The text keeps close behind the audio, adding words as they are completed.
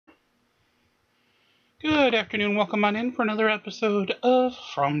Good afternoon, welcome on in for another episode of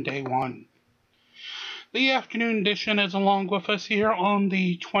From Day One. The afternoon edition is along with us here on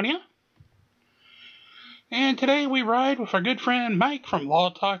the 20th. And today we ride with our good friend Mike from Law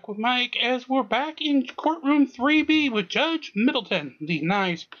Talk with Mike as we're back in courtroom 3B with Judge Middleton, the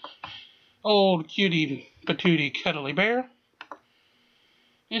nice old cutie patootie cuddly bear.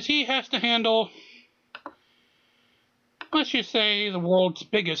 As he has to handle, let's just say, the world's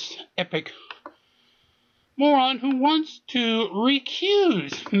biggest epic moron who wants to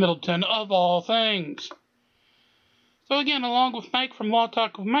recuse Middleton of all things. So again, along with Mike from Law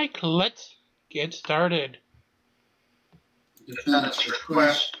Talk with Mike, let's get started. The defendant's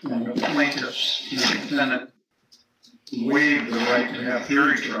request and the plaintiff's and the defendant waived the right to have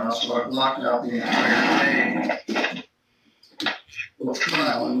jury trial, so I've blocked out the entire day for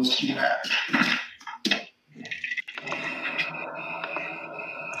trial in this matter.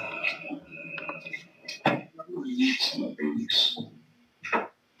 Some of these.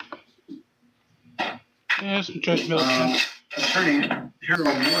 Yes, Judge Middleton. Attorney Harold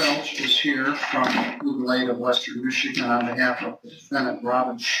Welch is here from Legal Aid of Western Michigan on behalf of the defendant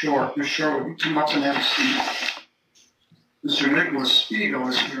Robin Short. Ms. Short, would you come up and have a seat? Mr. Nicholas Spiegel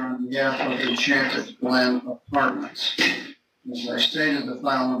is here on behalf of Enchanted Glen Apartments. As I stated, the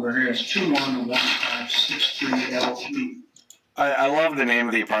file number here is 211563LP. I love the name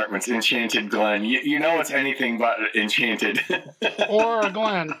of the apartments, Enchanted Glen. You know it's anything but enchanted. Or a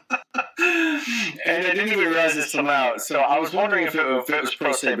Glen. And I didn't even realize this till now. So I was wondering if it was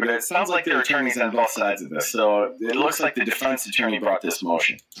pro se, but it sounds like there are attorneys on both sides of this. So it looks like the defense attorney brought this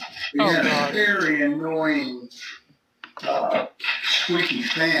motion. We had a very annoying squeaky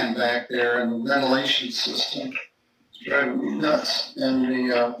fan back there in the ventilation system. It's driving me nuts. And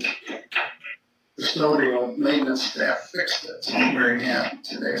the custodial maintenance staff fixed it, so I'm very happy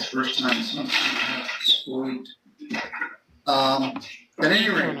today. It's the first time something has squeaked. At any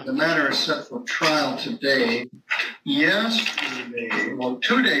rate, the matter is set for trial today. Yesterday, well,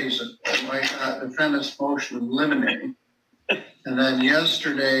 2 days ago, I got the defendant's motion eliminated. And then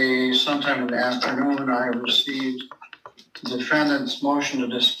yesterday, sometime in the afternoon, I received the defendant's motion to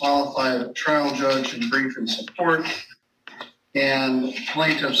disqualify the trial judge and brief in support, and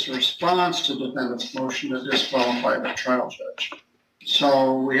plaintiff's response to defendant's motion to disqualify the trial judge.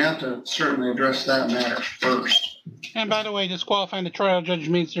 So we have to certainly address that matter first. And by the way, disqualifying the trial judge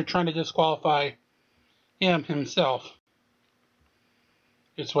means they're trying to disqualify him himself.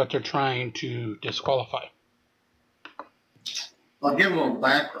 It's what they're trying to disqualify. I'll give a little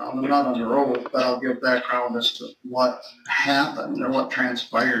background. I'm not under oath, but I'll give background as to what happened or what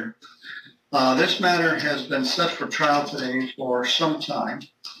transpired. This matter has been set for trial today for some time,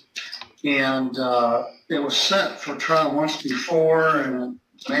 and it was set for trial once before, and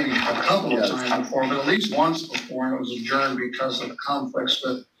maybe a couple of times before, but at least once before, and it was adjourned because of conflicts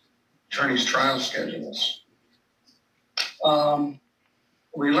with attorneys' trial schedules.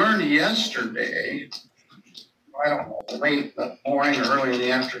 We learned yesterday, I don't know, late the morning or early in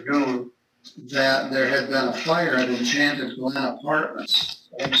the afternoon, that there had been a fire at Enchanted Glen Apartments.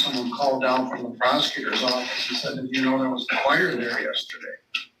 I think someone called down from the prosecutor's office and said, "Did you know there was a fire there yesterday?"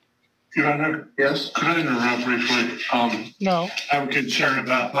 Your Honor, Yes? could I interrupt briefly? No. I'm concerned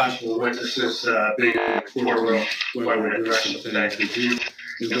about possible witnesses being in court while we're addressing things. Could you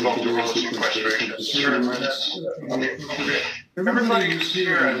invoke the rules of sequestration? Everybody who's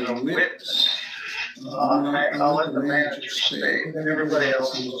here as a witness, I'll let the manager stay, and everybody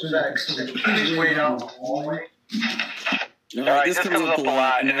else is next. Please wait out in the hallway. All right, this comes up a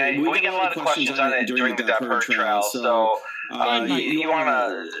lot, and we get a lot of questions on it during the deferred trial. So you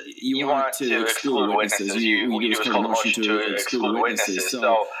want to exclude witnesses. You use called a motion to exclude witnesses.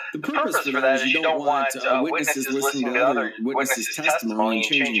 So the purpose for that is you don't want witnesses listening to other witnesses' testimony and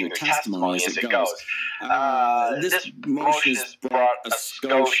changing their testimony as it goes. This motion is brought a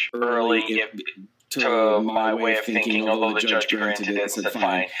skosh early to my way of thinking, although the judge granted it and said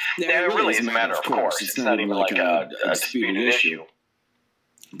fine. It really is a matter of course. It's not even like a disputed issue.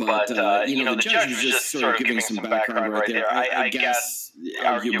 But, the judge was just sort of giving some background right there. I guess,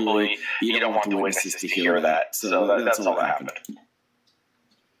 arguably, you don't want the witnesses to hear that. So that's all that happened.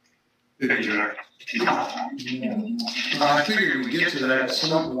 Thank you, Your Honor. I figured we'd get to that at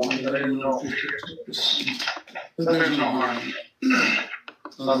some point, but I didn't know if we should. But there's no harm.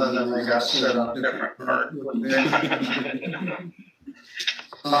 Other than they got set on a different part.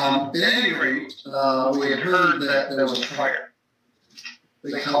 At any rate, we had heard that there was a fire.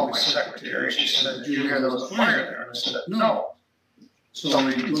 They called my secretary. She said, "Did you hear there was a fire there?" And I said, "No." So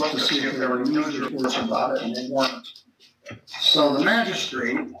we looked to see if there were news reports about it, and they weren't. So the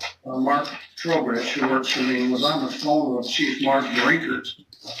magistrate Mark Trowbridge, who works for me, was on the phone with Chief Mark Brinkert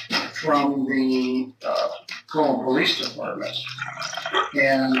from the Colon Police Department.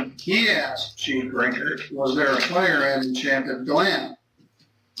 And he asked Chief Brinkert, was there a fire at Enchanted Glen?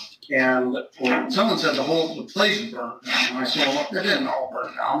 And someone said the place burned down. And I said, well, it didn't all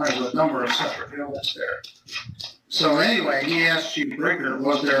burn down. There's a number of separate buildings there. So anyway, he asked Chief Brinkert,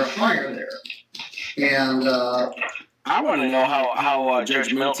 was there a fire there? And I want to know how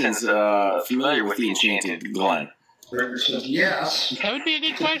Judge Middleton's familiar with the Enchanted Glen. Brinkert said yes. That would be a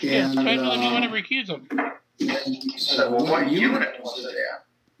good question, especially if you want to recuse him. And he said, well, what unit was it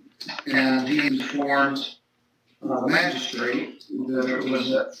at? And he informed the magistrate that it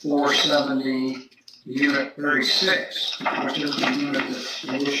was at 470 Unit 36, which is the unit that's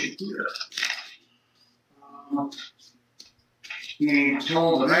issued here. He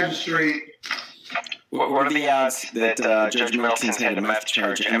told the magistrate... What are the odds that Judge Middleton's had a meth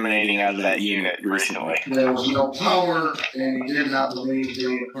charge emanating out of that unit recently? There was no power, and he did not believe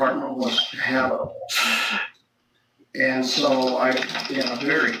the apartment was habitable. And so I, in a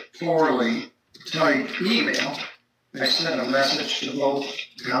very poorly typed email, I sent a message to both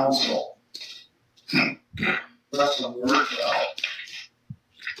counsel. Doesn't work out.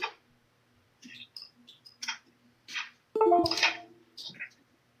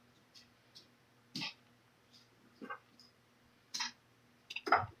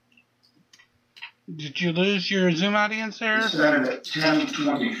 Did you lose your Zoom audience there? I sent it at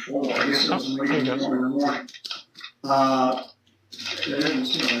 10:24. I guess it was late in the morning. It isn't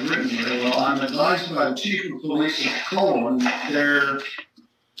certainly written very well. I'm advised by the Chief of Police of Colon there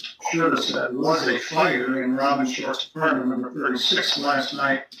should have said was a fire in Robin Short's apartment number 36 last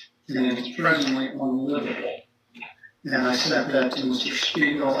night and it is presently unlivable. And I sent that to Mr.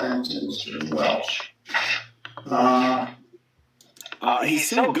 Spiegel and to Mr. Welch. He's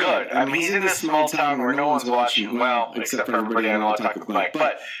so good. I mean, he's in this small town where no one's watching, well, except for everybody on Law Talk with Mike.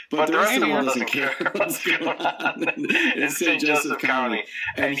 But the rest of the world doesn't care what's going on in St. Joseph County.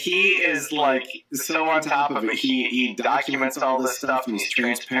 And he is, like, so on top of it. He documents all this stuff, and he's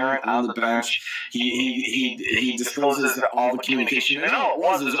transparent on the bench. He discloses all the communication. And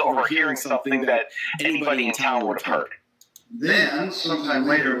all it was overhearing something that anybody in town would have heard. Then, sometime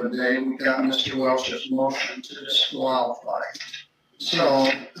later in the day, we got Mr. Welch's motion to disqualify. So,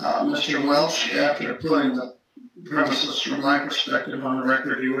 Mr. Welch, after putting the premises from my perspective on the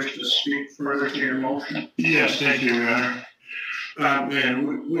record, you wish to speak further to your motion? Yes, thank you, Your Honor.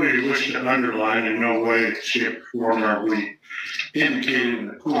 And we wish to underline in no way, shape, or form are we indicated in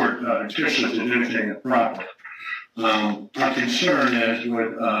the court intentionally to do anything improper. Our concern is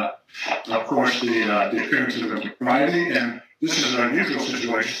with, of course, the appearance of impropriety, and this is an unusual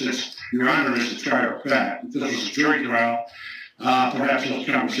situation since Your Honor is the trier of fact. If this was a jury trial, perhaps those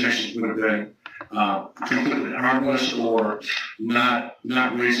conversations would have been completely harmless or not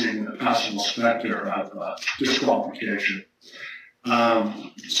raising the possible specter of disqualification.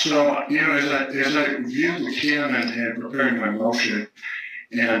 So, you know, as I reviewed the canon and preparing my motion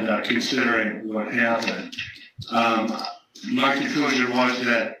and considering what happened, my conclusion was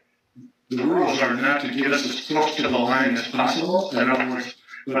that the rules are not to get us as close to the line as possible. In other words,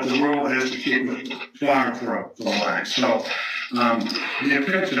 but the rule is to keep it far from the line. So, the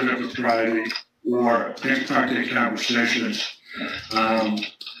appearance of impropriety or ex parte conversations,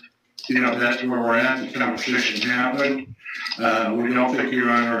 you know, that's where we're at. The conversation happened. We don't think Your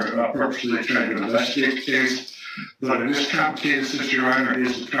Honor purposely tried to investigate the case, but in this complicated situation, Your Honor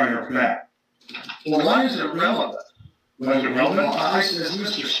is the prior fact. Well, why is it relevant? Why is it relevant? Well, as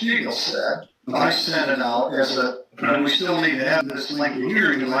Mr. Spiegel said, I sent it out as we still need to have this lengthy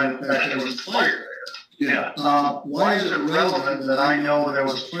hearing in light of the fact that there was a fire there. Yeah. Why is it relevant that I know there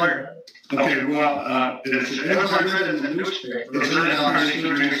was a fire? Okay, well, it's I read in the newspaper. It's an emergency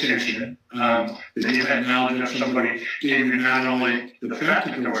communication that you had knowledge of somebody gave you not only the fact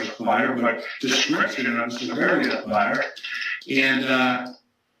that there was a fire, but description of the severity of the fire. And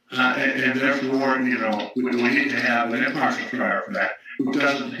therefore, you know, we need to have an impartial trier for that who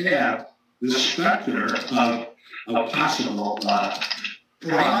doesn't have the specter of a possible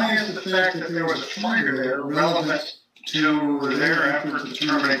why is the fact that there was a fire there relevant to their effort to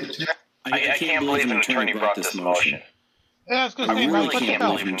terminate the test? I can't believe an attorney brought this motion. Yeah, I really can't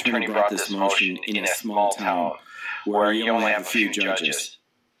believe an attorney brought this motion in a small town where you only have a few judges.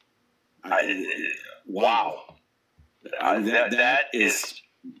 Wow. That is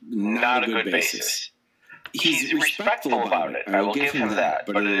not a good basis. He's respectful about it. I will give him that.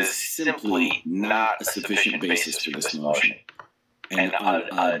 But it is simply not a sufficient basis for this motion. And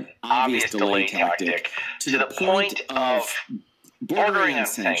an obvious delay tactic to the point of bordering on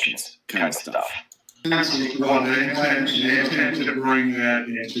sanctions kind of stuff. Well, they intend to bring that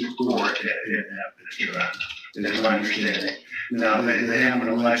into court in that is my understanding. Now, they haven't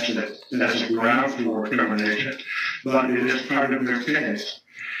alleged that that's a ground for termination, but it is part of their case.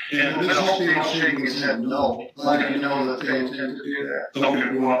 And this whole thing shaking his head no. How do you know that they intend to do that?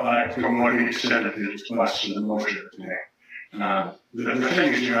 Okay, well, from what he said in his response to the motion today. The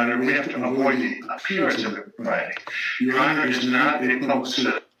thing is, Your Honor, we have to avoid the appearance of impropriety. Your Honor is not a public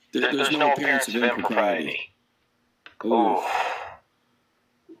citizen. There's no appearance of impropriety. Ooh.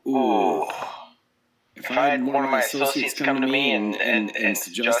 Ooh. If I had one of my associates come to me and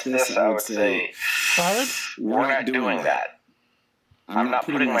suggest this, I would say, we're not doing that. I'm not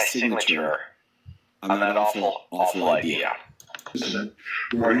putting my signature on that awful idea.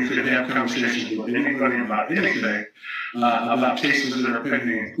 Where you could have conversations with anybody about anything, about cases that are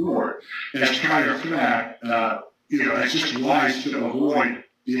pending in court. As a matter of fact, it's just wise to avoid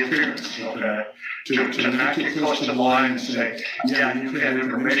the appearance, okay? To not get close to the line and say, yeah, you've had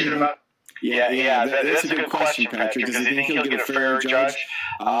information about. Yeah, that's a good question, Patrick, because I think he'll get a fair judge.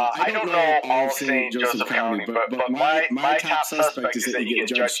 I don't know all of St. Joseph County, but my top suspect is that you get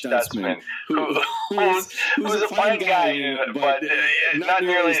Judge Stutzman, who's a fine guy, but not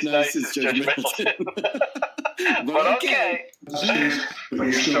nearly as nice as Judge Middleton. But okay. But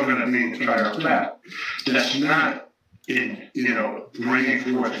you're still going to meet the trial fact. That's not in, bringing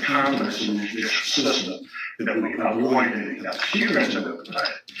forth confidence in the judicial system that we can avoid any appearance of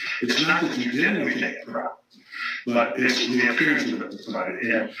impropriety. It's not that you did anything improper, but it's the appearance of impropriety.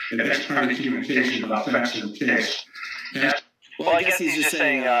 And that's part of the communication about facts in the case. Well, I guess he's just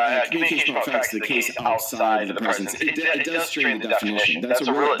saying communication about facts of the case outside of the presence. It does strain the definition. That's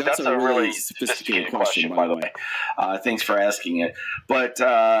a really sophisticated question, by the way. Thanks for asking it. But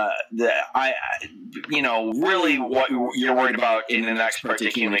really, what you're worried about in an ex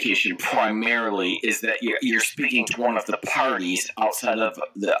parte communication primarily is that you're speaking to one of the parties outside of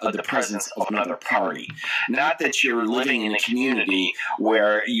the presence of another party. Not that you're living in a community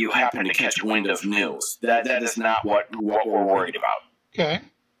where you happen to catch wind of news. That is not what we're worried about. Okay.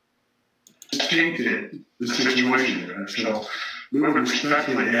 Tainted the situation there. So we would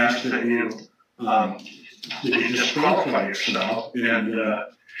respectfully ask that you disqualify yourself. And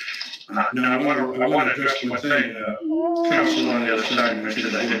now I want to address one thing. Counsel on the other side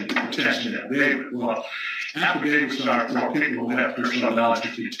mentioned that I didn't test an affidavit. Well, affidavits are for people who have personal knowledge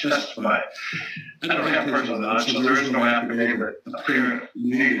to testify. I don't have personal knowledge, so there is no affidavit apparent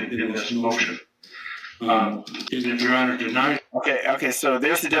needed in this motion. If Your Honor denies. Okay. So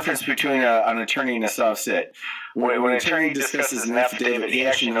there's the difference between an attorney and a soft-sit. When an attorney discusses an affidavit, he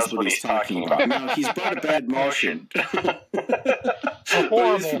actually knows what he's talking about. Now, he's brought a bad motion. But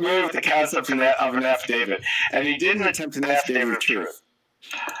he's familiar with the concept of an affidavit, and he didn't attempt an affidavit of truth.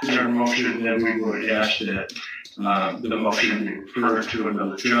 Is there a motion that we would ask that the motion be referred to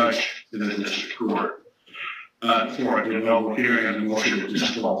another judge in the district court for a de novo hearing on the motion to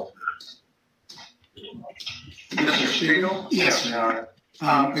disqualify? Mr. Spiegel? Yes, Your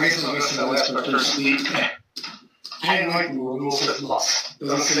Honor. Based on this, let's first speak. I didn't like the rule says must. It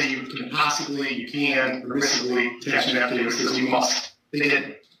doesn't say you can possibly, you can, permissibly attach an affidavit. It says you must. They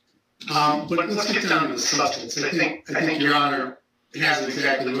didn't. But let's get down to the substance. I think Your Honor has it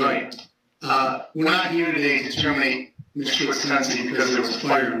exactly right. We're not here today to terminate Mr. Stewart's tenancy because there was a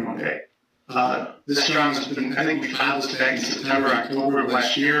fire in one day. This job has been, I think we filed this back in September, October of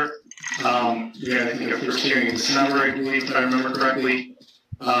last year. We had, I think, our first hearing in December, I believe, if I remember correctly.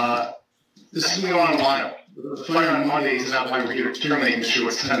 This has been going on a while. The fire on Monday is not why we're here to terminate Mr.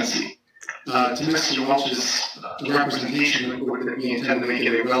 Stewart's tenancy. To Mr. Welch's representation that we intend to make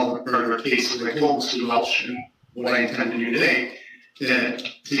it a relevant part of our case, as I told Mr. Welch and what I intend to do today, that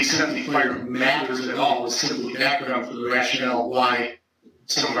to the extent the fire matters at all is simply background for the rationale why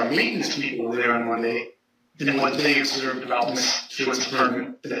some of our maintenance people were there on Monday and what they observed about Ms. Stewart's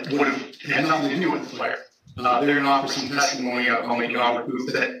apartment that would have had nothing to do with the fire. They're going to offer some testimony, I'll make it all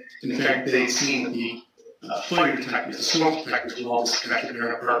proof that, in fact, they'd seen the fire detectors, the smoke detectors were all disconnected in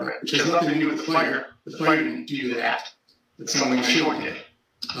their apartment, which has nothing to do with the fire. The fire didn't do that. That's something Stewart did.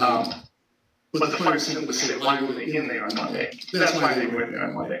 But the fire simply said, why were they in there on Monday? That's why they were in there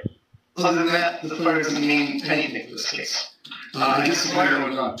on Monday. Other than that, the fire doesn't mean anything to this case. I guess the fire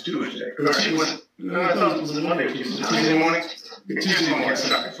was on Tuesday. I thought it was a Monday, Tuesday morning. Tuesday morning,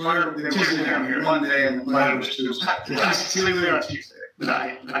 sorry. Fire, they were down here Monday and the fire was Tuesday. See, they were there on Tuesday. But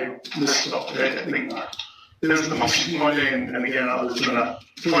I misspoke. I think there was the motion Monday, and again, there's been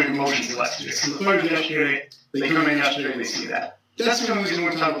 40 motions last year. So the fire was yesterday, they come in yesterday, and they see that. That's the only reason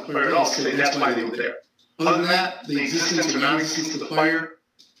we're talking about the fire at all, so that's why they were there. Other than that, the existence or non-existence of the fire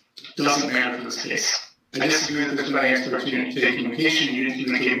doesn't matter for this case. I disagree that there's been any extra opportunity to take communication. You didn't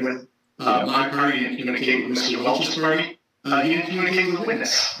communicate with my party, you didn't communicate with Mr. Welch's party. You didn't communicate with the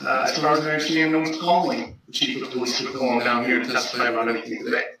witness. As far as I understand, no one's calling the chief of police to call him down here to testify about anything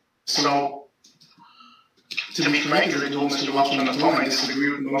today. So, to be frank, as I told Mr. Welch on the phone, I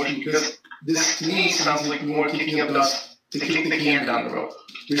disagree with the motion because this to me sounds like more kicking up dust to kick the can down the road.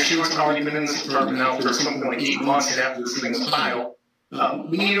 Mr. Stewart's already been in this department now for something like 8 months after this thing was filed.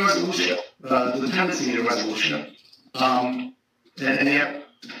 We need a resolution. The tenants need a resolution. And yet,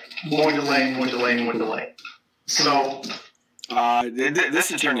 more delay. So,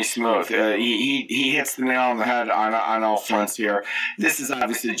 this attorney's smooth. He hits the nail on the head on all fronts here. This is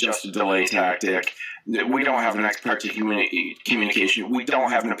obviously just a delay tactic. We don't have an ex parte communication. We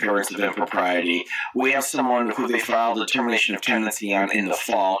don't have an appearance of impropriety. We have someone who they filed a termination of tenancy on in the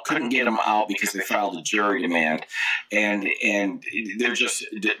fall. Couldn't get them out because they filed a jury demand, and they're just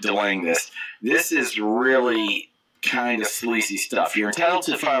delaying this. This is really kind of sleazy stuff. You're entitled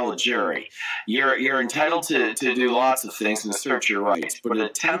to file a jury. You're entitled to do lots of things and assert your rights, but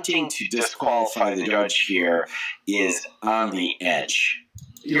attempting to disqualify the judge here is on the edge.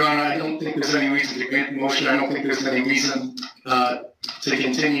 Your Honor, I don't think there's any reason to grant the motion. I don't think there's any reason to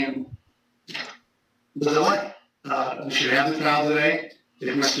continue the delay. We should have the trial today.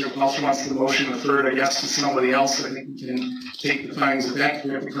 If Mr. Welch wants the motion referred, I guess, to somebody else, I think we can take the findings of that. We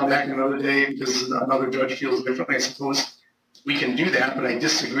have to come back another day because another judge feels differently, I suppose. We can do that, but I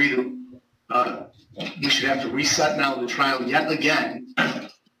disagree that we should have to reset now the trial yet again,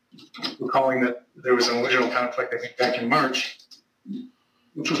 recalling that there was an original conflict, I think, back in March,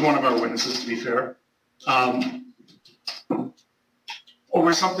 which was one of our witnesses, to be fair,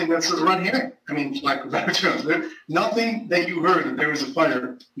 over something that's a red herring. I mean, like a better term, nothing that you heard that there was a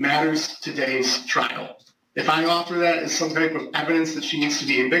fire matters today's trial. If I offer that as some type of evidence that she needs to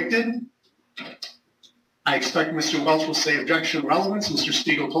be evicted, I expect Mr. Welch will say objection relevance. Mr.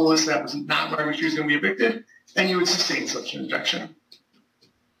 Spiegel told us that was not why she was going to be evicted, and you would sustain such an objection.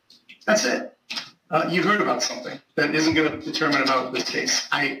 That's it. You heard about something that isn't going to determine about this case.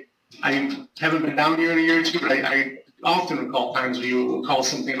 I haven't been down here in a year or two, but I often recall times where you will call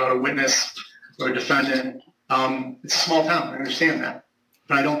something about a witness or a defendant. It's a small town, I understand that.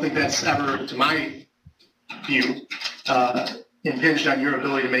 But I don't think that's ever, to my view, impinged on your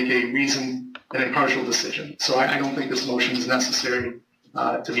ability to make a reasoned and impartial decision. So I don't think this motion is necessary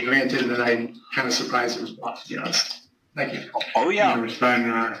to be granted, and I'm kind of surprised it was brought, to be honest. Thank you. Oh, yeah.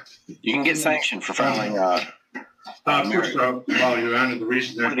 You can get sanctioned for filing. First off, while you're on the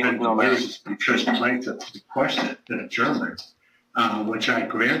reason there's been delays is because the plaintiff requested an adjournment, which I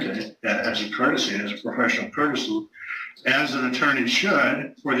granted as a courtesy, as a professional courtesy, as an attorney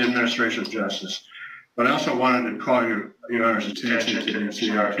should for the administration of justice. But I also wanted to call your Honor's attention to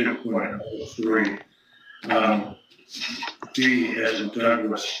NCR 2.3. D as in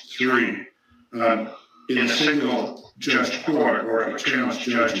Douglas 3. In a single judge court, or if a challenged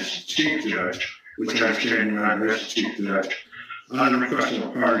judge is chief judge, which I understand Your Honor is the chief judge, on the request of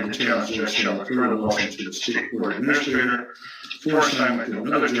a party, the challenged judge shall refer the motion to the state court administrator for assignment to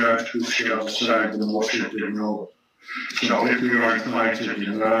another judge who shall decide the motion to renew. So if you are inclined to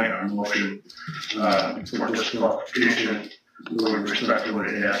deny our motion for disqualification, we would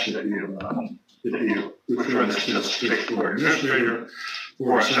respectfully ask that you refer this to the state court administrator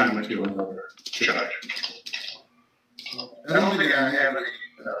for assignment to another judge. I don't think I have any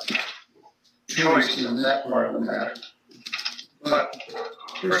choice in that part of the matter. But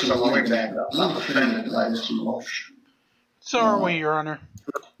first of all, let me back up. I'm offended by this motion. So are we, Your Honor.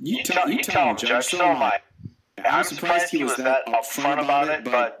 You tell him, Judge. So am I. I'm surprised he was that upfront about it,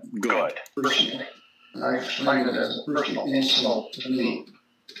 but good. Personally, I find it as a personal insult to me.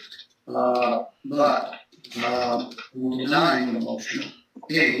 But denying the motion,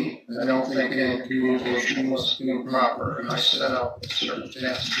 A, I don't think any communication was improper, and I set out the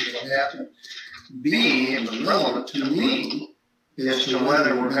circumstances of what happened. B, it was relevant to me as to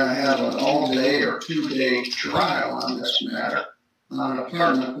whether we're going to have an all-day or 2-day trial on this matter on an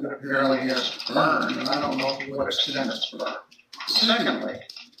apartment that apparently has burned, and I don't know to what extent it's burned. Secondly,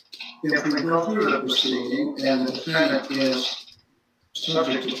 if we go through the proceeding and the defendant is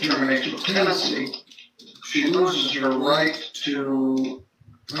subject to termination of tenancy, she loses her right to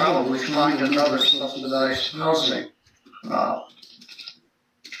probably find another subsidized housing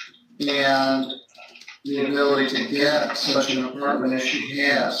and the ability to get such an apartment as she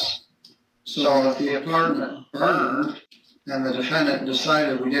has. So if the apartment burned and the defendant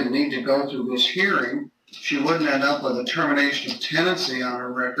decided we didn't need to go through this hearing, she wouldn't end up with a termination of tenancy on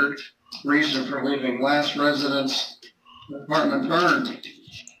her record Reason for leaving last residence, apartment burned.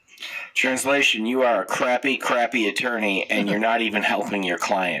 Translation, you are a crappy, crappy attorney, and you're not even helping your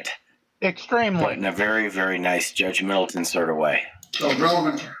client. Extremely. But in a very, very nice Judge Middleton sort of way. So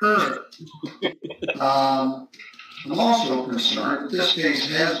relevant to her. I'm also concerned that this case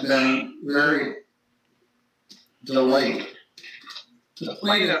has been very delayed. The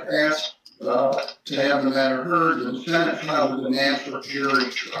plaintiff asked to have the matter heard. The defendant filed a demand for a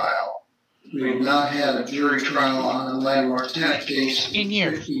jury trial. We have not had a jury trial on a landlord-tenant case in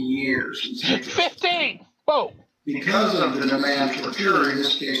 50 years. 15! Whoa! Because of the demand for a jury,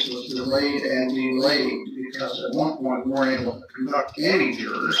 this case was delayed and delayed because at one point we weren't able to conduct any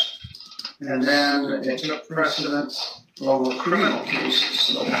jurors, and then it took precedence over criminal cases.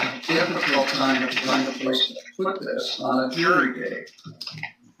 So a difficult time to find a place to put this on a jury day.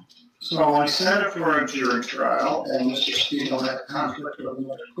 So I set it for a jury trial, and Mr. Spiegel had a conflict with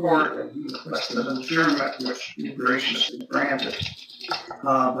another court, and he requested an adjournment, which he graciously granted.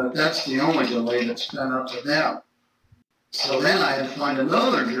 But that's the only delay that's been up to them. So then I had to find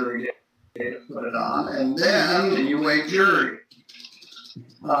another jury day to put it on, and then you wait jury.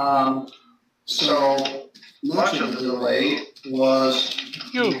 So much of the delay was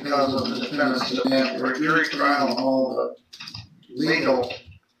because of the defendant's demand for a jury trial and all the legal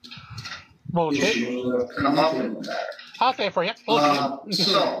issues that have come up in the matter. I'll say it for you.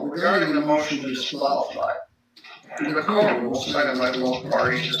 So, regarding the motion to disqualify, the court rule cited by both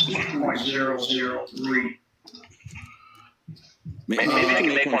parties is 2.003. Maybe I can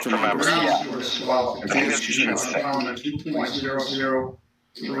make one for members. Grounds for disqualification are found in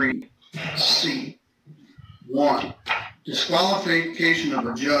 2.003C. 1. Disqualification of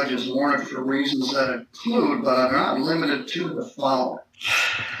a judge is warranted for reasons that include, but are not limited to, the following.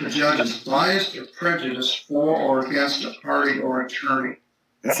 The judge is biased or prejudiced for or against a party or attorney.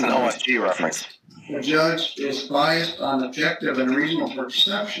 That's an OSG reference. The judge is biased on objective and reasonable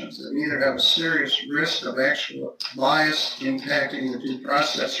perceptions that either have a serious risk of actual bias impacting the due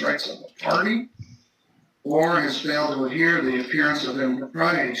process rights of the party, or has failed to adhere to the appearance of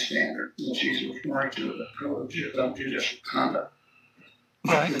impropriety standard, which he's referring to the Code of Judicial Conduct.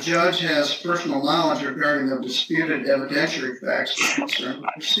 Right. The judge has personal knowledge regarding the disputed evidentiary facts that concern the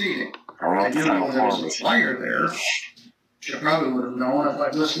proceeding. I do know there was a fire there, which I probably would have known if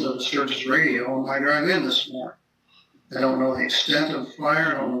I'd listened to the Sturgis radio on my drive in this morning. I don't know the extent of the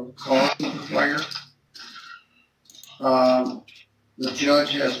fire, I don't know the cause of the fire. The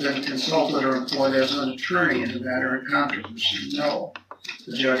judge has been consulted or employed as an attorney in the matter of controversy. No.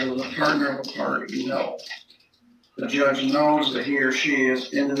 The judge was a partner of a party. No. The judge knows that he or she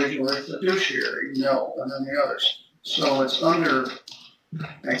is individually fiduciary. No. And then the others. So it's under,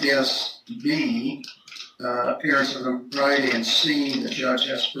 I guess, B, appearance of impropriety, and C, the judge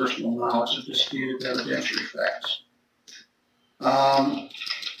has personal knowledge of disputed evidentiary facts.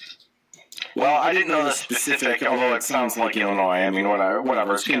 Well, I didn't know the specific, although it sounds like Illinois. I mean,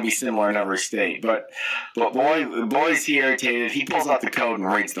 whatever. It's going to be similar in every state. But boy's he irritated. He pulls out the code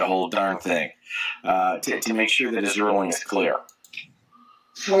and reads the whole darn thing to make sure that his ruling is clear.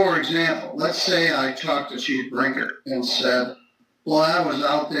 For example, let's say I talked to Chief Brinker and said, well, I was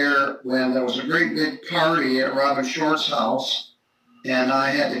out there when there was a great big party at Robin Short's house, and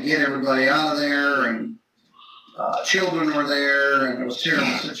I had to get everybody out of there, and children were there, and it was a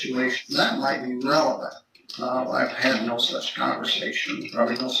terrible situation. That might be relevant. I've had no such conversation.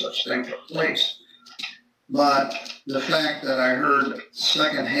 Probably no such thing took place. But the fact that I heard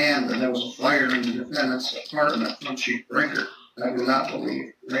secondhand that there was a fire in the defendant's apartment from Chief Brinker, I do not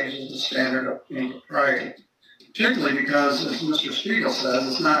believe raises the standard of impropriety. Particularly because, as Mr. Spiegel says,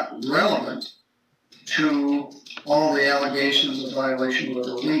 it's not relevant to all the allegations of violation of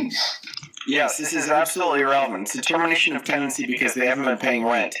the lease. Yes, this is absolutely irrelevant. It's a termination of tenancy because they haven't been paying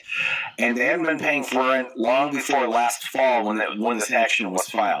rent. And they haven't been paying for rent long before last fall when this action was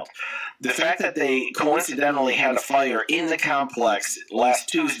filed. The fact that they coincidentally had a fire in the complex last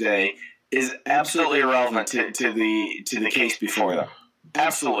Tuesday is absolutely irrelevant to the case before them.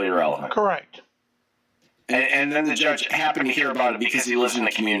 Absolutely irrelevant. Correct. And then the judge happened to hear about it because he lives in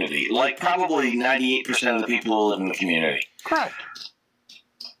the community. Like probably 98% of the people who live in the community. Correct.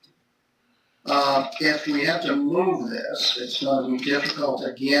 If we have to move this, it's going to be difficult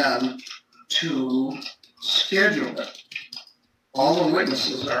again to schedule it. All the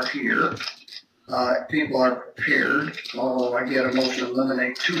witnesses are here. People are prepared, although I get a motion to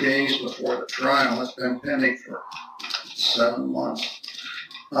eliminate 2 days before the trial. It's been pending for 7 months.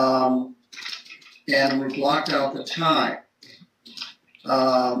 And we blocked out the time.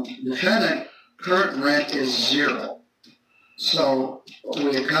 Defendant current rent is 0. So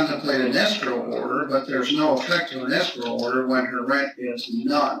we had contemplated an escrow order, but there's no effect of an escrow order when her rent is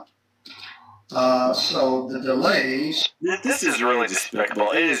none. So the delays. This is really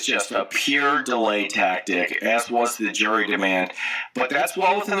despicable. It is just a pure delay tactic, as was the jury demand. But that's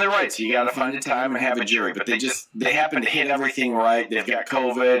well within their rights. You got to find a time and have a jury. But they happen to hit everything right. They've got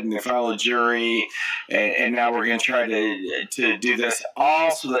COVID and they file a jury, and now we're going to try to do this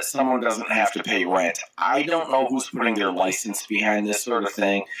all so that someone doesn't have to pay rent. I don't know who's putting their license behind this sort of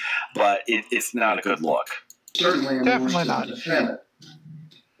thing, but it's not a good look. Certainly, definitely not. Defendant.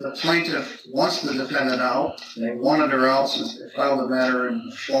 The plaintiff wants the defendant out. They wanted her out since they filed the matter in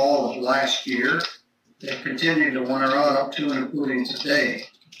the fall of last year. They've continued to want her out up to and including today.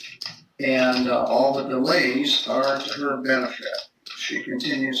 And all the delays are to her benefit. She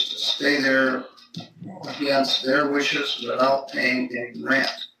continues to stay there against their wishes without paying any rent.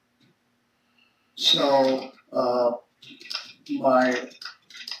 So my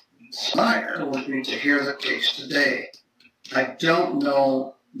desire would be to hear the case today. I don't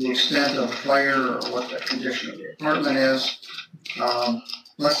know the extent of the fire or what the condition of the apartment is.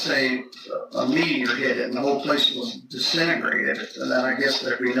 Let's say a meteor hit it and the whole place was disintegrated, and then I guess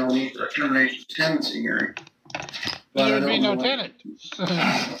there'd be no need for a termination tenancy hearing. There would be no tenant.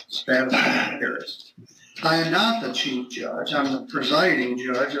 As bad as there is. I am not the chief judge. I'm the presiding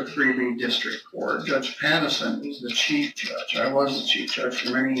judge of 3B District Court. Judge Pattison is the chief judge. I was the chief judge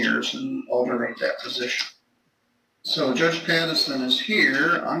for many years and alternate that position. So Judge Pattison is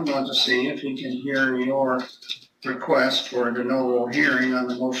here. I'm going to see if he can hear your request for a de novo hearing on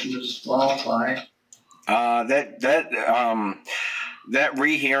the motion to disqualify. That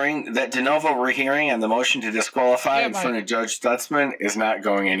rehearing, that de novo rehearing and the motion to disqualify in front of Judge Stutzman is not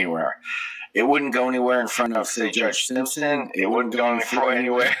going anywhere. It wouldn't go anywhere in front of, say, Judge Simpson. It wouldn't go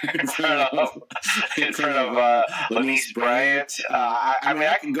anywhere in front of Lanice Bryant. I mean,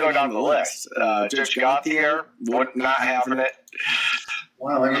 I can go down the list. Judge Gauthier, not having it.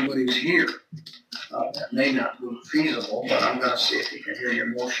 Well, everybody's here. That may not be feasible, but I'm going to see if he can hear your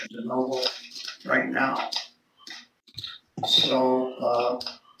motion de novo right now. So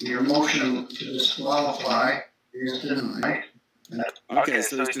your motion to disqualify is denied. Okay,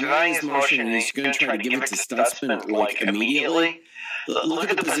 so he's denying his motion, and he's going to try to give it to Stutzman, like, immediately. Look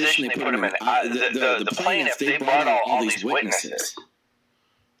at the position they put him in. The plaintiff, they brought all these witnesses.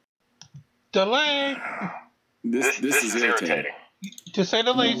 Delay. This is irritating. To say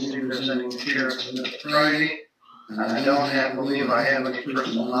the least. Friday, and I don't believe I have any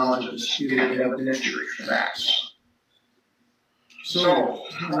personal knowledge of disputed evidentiary facts. So,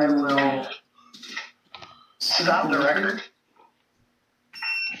 I will stop the record.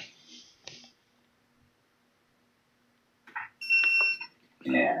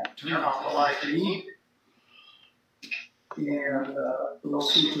 And turn off the live feed. And we'll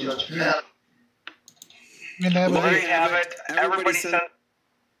see Judge Pat. Well, there you have it. Everybody sent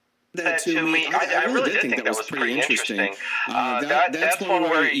that to me. I really did think that was pretty interesting. That's one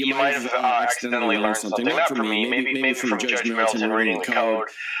where you might have accidentally learned something. Not from me, maybe from Judge Middleton reading the code.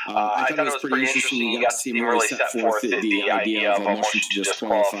 I thought it was pretty interesting. You got to see him really set forth the idea of a motion to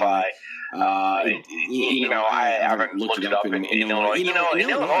disqualify. I haven't looked it up in Illinois. In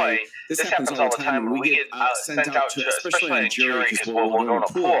Illinois, this happens all the time. When we get sent out to, especially on a jury, because we'll go to a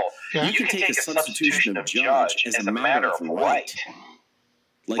pool, you can take a substitution of judge as a matter of right.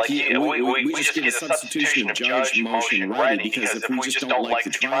 Like, we just get a substitution of judge motion ready, because if we just don't like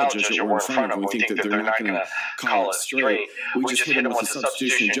the trial judge that we're in front of, we think that they're not going to call it straight, we just hit them with a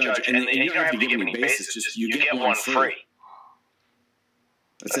substitution of judge, and you don't have to give any basis, just you get one free.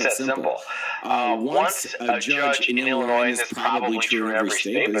 That's that simple. Once a judge in Illinois, and it's probably true in every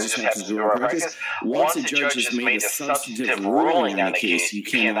state, but it just happens to be our practice, once a judge has made a substantive ruling on the case, you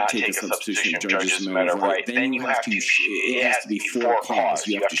cannot take a substitution of judge as a matter of right. Then you have to, it has to be for cause.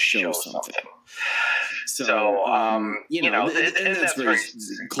 You have to show something. So, and that's very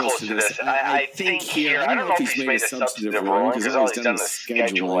close to this. I think here, I don't know if he's made a substantive ruling, because all he's done is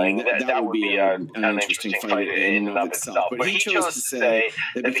scheduling. That would be an interesting fight in and of itself. But he chose to say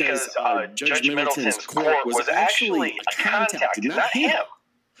that because Judge Middleton's court was actually contacted, not him.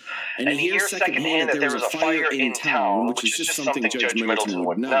 And he hears secondhand that there was a fire in town, which is just something Judge Middleton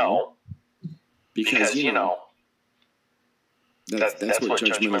would know. Because, that's what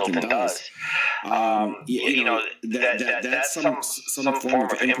Judge Middleton does. That's some form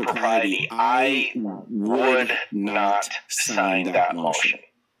of impropriety. I would not sign that motion.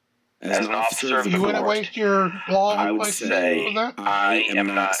 As an officer of the court, you wouldn't waste your law. I would say I am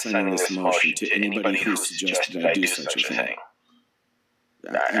not signing this motion to anybody who suggested I do such a thing.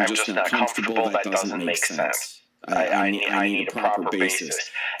 I'm just not comfortable. That doesn't make sense. I need a proper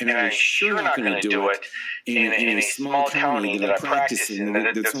basis. And I'm sure not going to do it in a small county that I practice in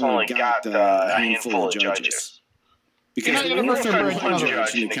that's only got a handful of judges. Because when you're one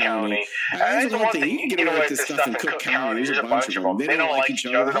judge in the county, that's the one thing. You can get away with this stuff in Cook County. There's a bunch of them. They don't like each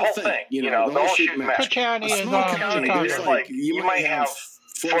other. The whole thing. The whole shooting match. Cook County is small county. There's like, you might have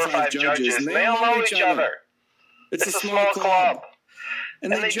 4 or 5 judges, and they all know each other. It's a small club.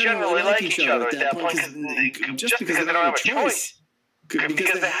 And they generally like each other at that point, just because they don't have a choice.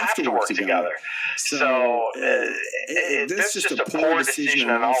 Because they have to work together. So that's just a poor decision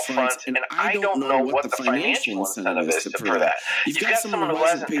on all fronts, and I don't know what the financial incentive is for that. You've got someone who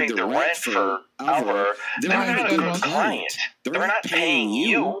hasn't paid their rent forever. They're not a good client. They're not paying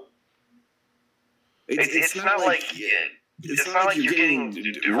you. It's not like... It's not like you're getting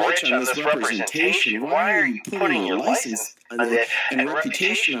rich on this representation. Why are you putting your license and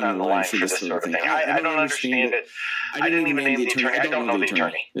reputation on the line for this sort of thing? I don't understand it. I didn't even name the attorney. I don't know the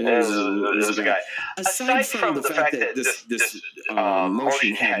attorney. This is a guy. Aside from the fact that this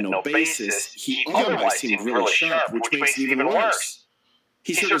motion had no basis, he otherwise seemed really sharp, which makes it even worse.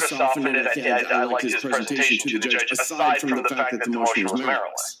 He sort of softened it at the end. I liked his presentation to the judge, aside from the fact that the motion was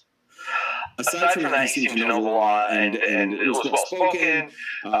meritless. Aside from that, he seemed to know the law, and it was well-spoken,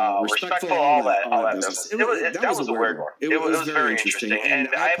 respectful, all that business. That was a weird one. It was very interesting, and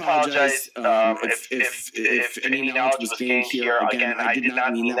I apologize if any knowledge was gained here. Again, I did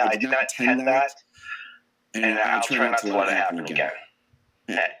not mean that. I did not intend that, and I'll try not to let it happen again.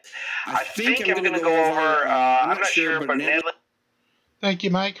 I think I'm going to go over, I'm not sure, but Natalie... Thank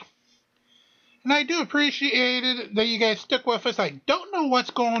you, Mike. And I do appreciate it that you guys stuck with us. I don't know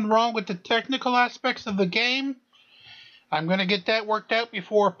what's going wrong with the technical aspects of the game. I'm going to get that worked out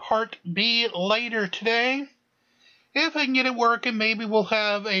before Part B later today. If I can get it working, maybe we'll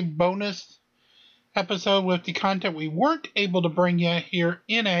have a bonus episode with the content we weren't able to bring you here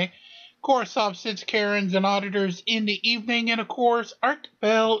in a. Of course, Offsits, Karens, and Auditors in the evening, and of course, Art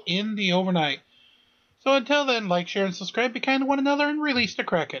Bell in the overnight. So until then, like, share, and subscribe, be kind to one another, and release the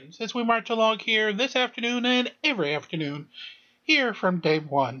Krakens as we march along here this afternoon and every afternoon here from day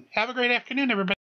one. Have a great afternoon, everybody.